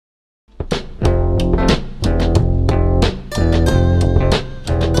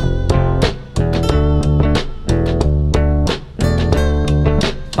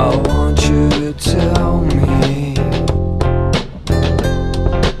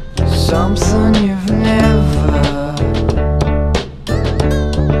something you've never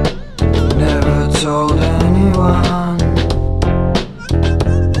told anyone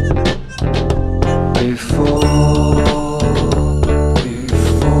before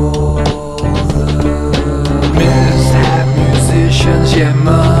the mishap musicians. Yeah,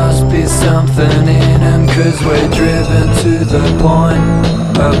 must be something in them, 'cause we're driven to the point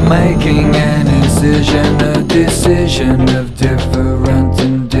of making an incision, a decision of different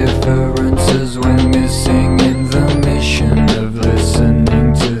indifferences. We're missing in the mission of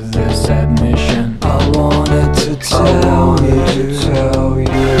listening to this admission. I wanted to tell you,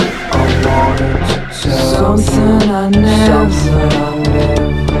 I wanted to tell something I never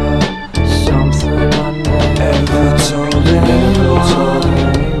ever told anyone,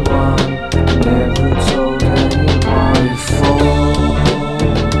 never told anyone before.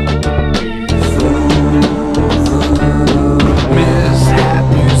 Mishap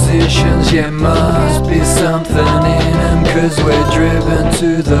musicians, yeah, must be something in them, 'cause we're driven to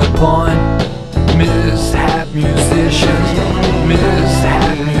the point. Mishap musicians,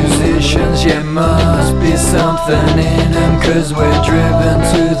 yeah, must be something in them, 'cause we're driven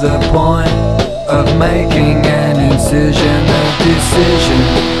to the point of making an incision, a decision.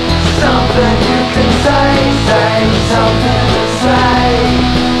 Something you can say, something to say,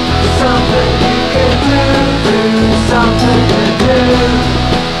 something you can do, something to do.